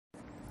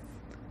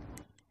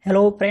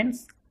Hello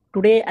friends,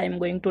 today I am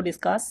going to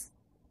discuss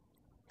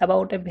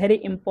about a very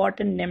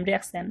important name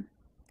reaction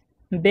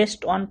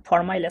based on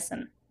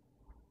formylation,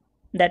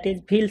 that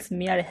is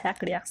Vilsmeyer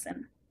Haack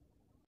reaction.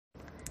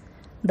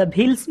 The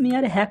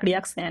Vilsmeyer Haack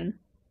reaction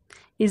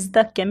is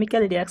the chemical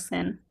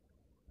reaction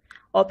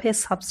of a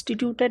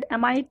substituted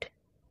amide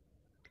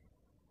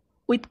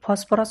with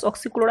phosphorus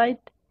oxychloride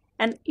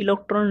and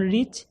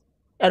electron-rich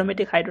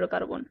aromatic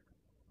hydrocarbon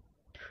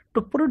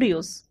to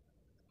produce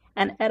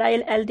an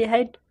aryl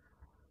aldehyde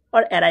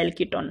or aryl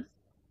ketone.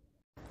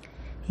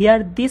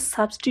 Here this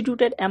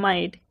substituted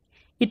amide,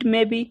 it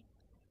may be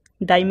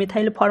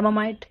dimethyl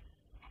formamide,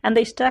 and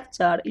the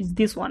structure is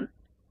this one,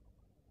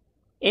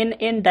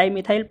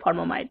 N-dimethyl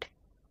formamide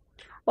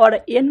or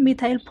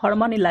N-methyl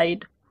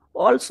formaldehyde,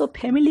 also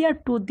familiar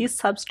to this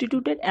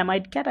substituted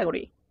amide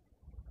category.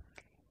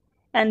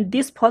 And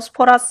this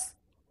phosphorus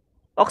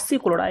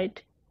oxychloride,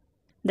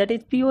 that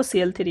is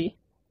POCl3,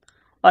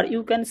 or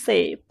you can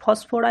say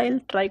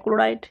phosphoryl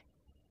trichloride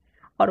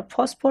or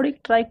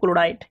phosphoric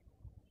trichloride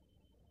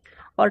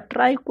or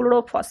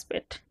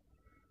trichlorophosphate.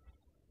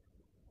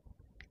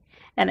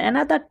 And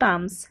another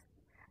terms,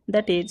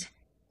 that is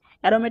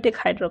aromatic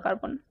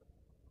hydrocarbon.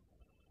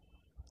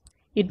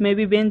 It may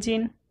be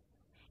benzene,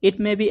 it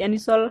may be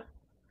anisole,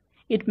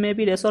 it may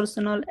be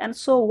resorcinol, and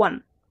so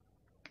on.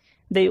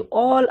 They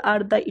all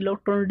are the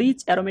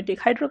electron-rich aromatic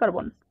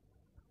hydrocarbon.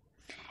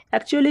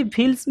 Actually,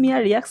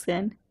 Vilsmeyer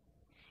reaction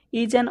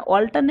is an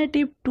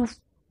alternative to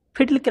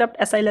Fiddlecraft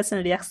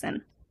acylation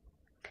reaction,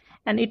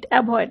 and it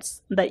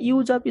avoids the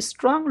use of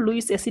strong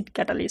Lewis acid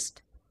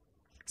catalyst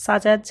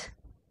such as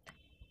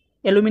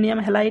aluminum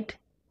halide,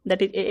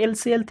 that is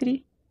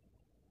AlCl3.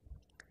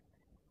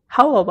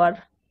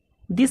 However,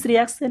 this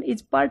reaction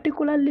is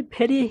particularly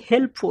very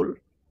helpful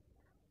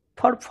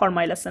for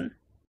formylation.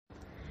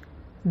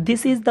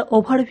 This is the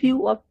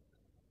overview of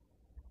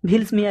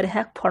Vilsmeyer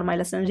Haack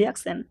formylation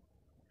reaction.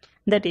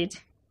 That is,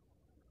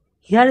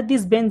 here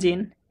this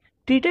benzene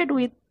treated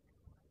with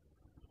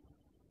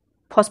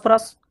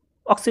phosphorus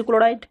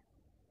oxychloride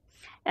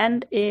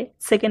and a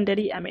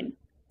secondary amine,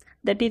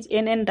 that is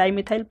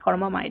N-dimethyl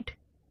formamide,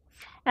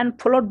 and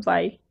followed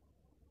by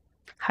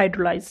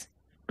hydrolyze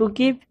to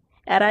give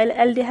aryl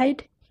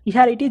aldehyde.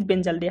 Here it is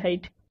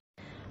benzaldehyde.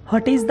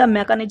 What is the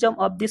mechanism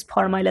of this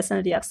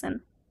formylation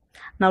reaction?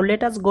 Now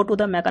let us go to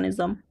the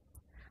mechanism.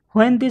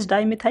 When this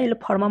dimethyl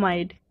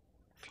formamide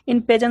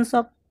in presence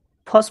of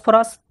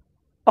phosphorus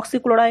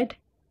oxychloride,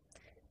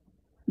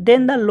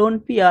 then the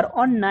lone pair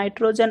on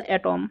nitrogen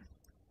atom,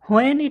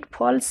 when it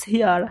falls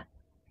here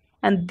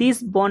and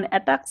this bond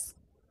attacks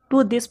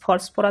to this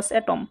phosphorus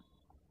atom,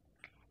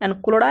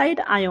 and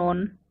chloride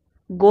ion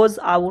goes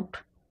out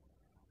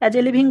as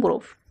a leaving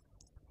group,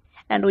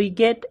 and we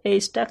get a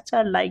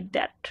structure like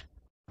that.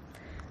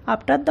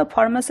 After the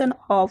formation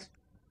of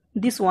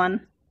this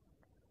one,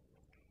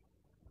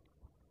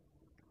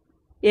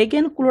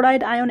 again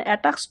chloride ion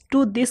attacks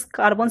to this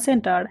carbon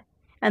center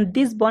and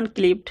this bond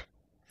cleaved,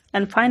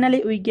 and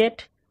finally we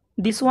get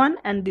this one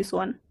and this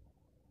one,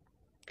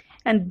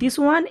 and this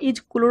one is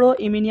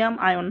chloroiminium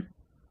ion,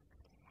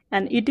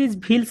 and it is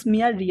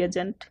Vilsmeyer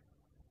reagent,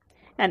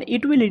 and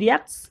it will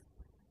react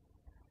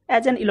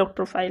as an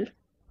electrophile,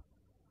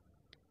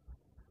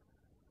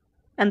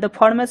 and the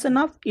formation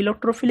of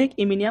electrophilic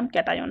iminium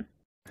cation.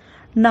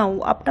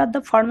 Now after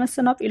the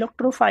formation of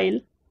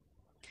electrophile,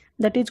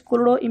 that is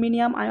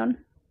chloroiminium ion,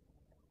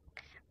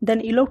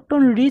 then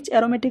electron-rich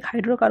aromatic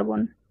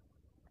hydrocarbon,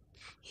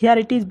 here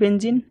it is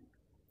benzene,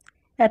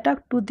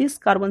 attack to this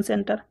carbon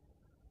center,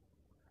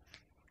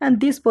 and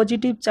this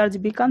positive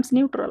charge becomes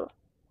neutral,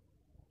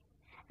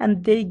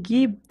 and they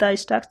give the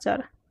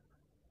structure,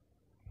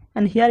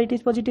 and here it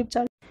is positive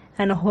charge.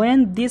 And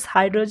when this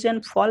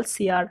hydrogen falls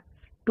here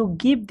to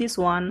give this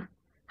one,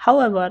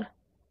 however,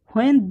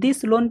 when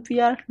this lone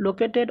pair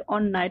located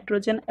on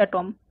nitrogen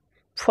atom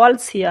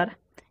falls here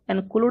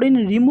and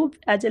chlorine removed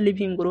as a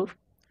leaving group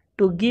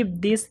to give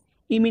this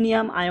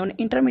iminium ion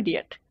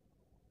intermediate,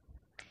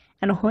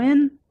 and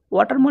when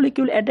water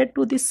molecule added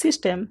to this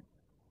system,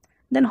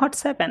 then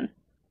what's happened?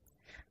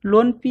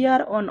 Lone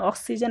pair on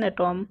oxygen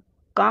atom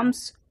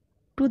comes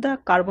to the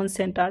carbon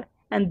center,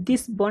 and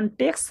this bond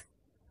takes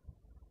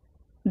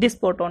this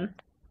proton,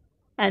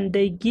 and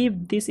they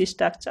give this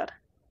structure.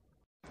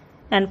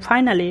 And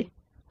finally,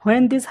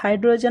 when this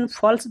hydrogen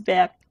falls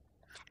back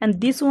and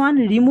this one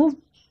removed,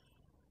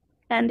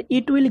 and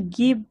it will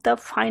give the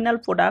final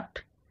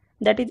product,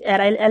 that is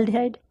aryl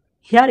aldehyde.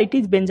 Here it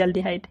is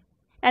benzaldehyde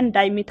and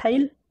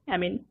dimethyl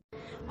amine.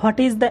 What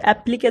is the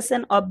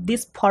application of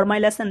this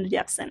formylation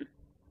reaction?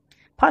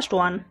 First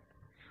one,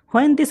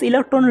 when this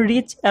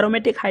electron-rich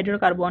aromatic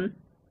hydrocarbon,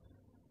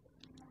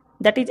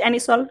 that is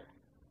anisole,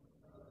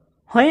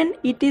 when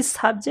it is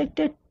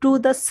subjected to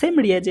the same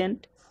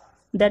reagent,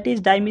 that is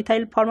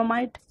dimethyl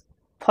formamide,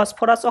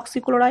 phosphorus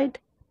oxychloride,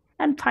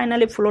 and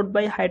finally followed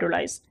by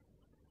hydrolyzed,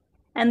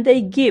 and they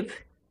give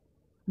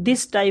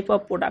this type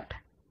of product,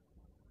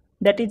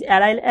 that is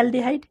aryl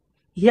aldehyde.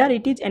 Here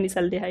it is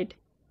anisaldehyde.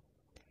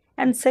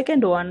 And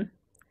second one,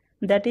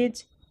 that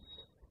is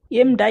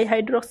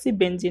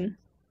M-dihydroxybenzene,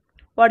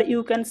 or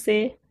you can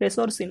say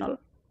resorcinol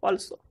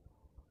also.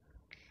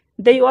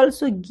 They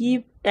also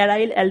give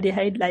aryl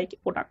aldehyde like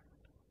product.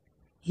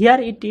 Here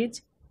it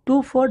is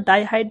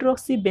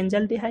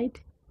 2,4-dihydroxybenzaldehyde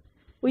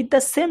with the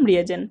same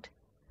reagent,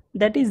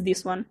 that is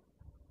this one.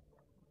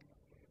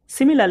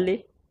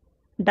 Similarly,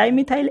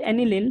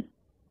 dimethyl-aniline,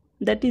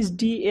 that is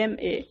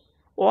DMA,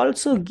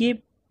 also give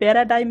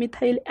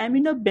para-dimethyl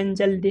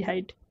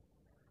aminobenzaldehyde.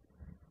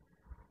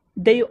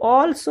 They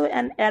also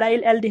an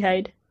aryl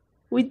aldehyde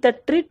with the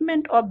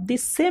treatment of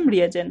this same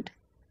reagent.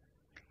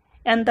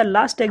 And the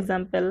last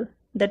example,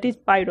 that is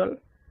pyrrole.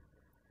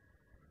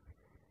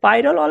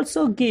 Pyrrole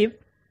also give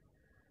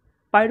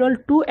pyrrole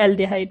 2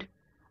 aldehyde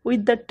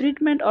with the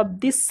treatment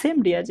of this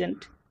same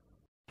reagent.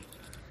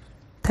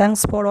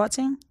 Thanks for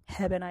watching.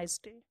 Have a nice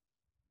day.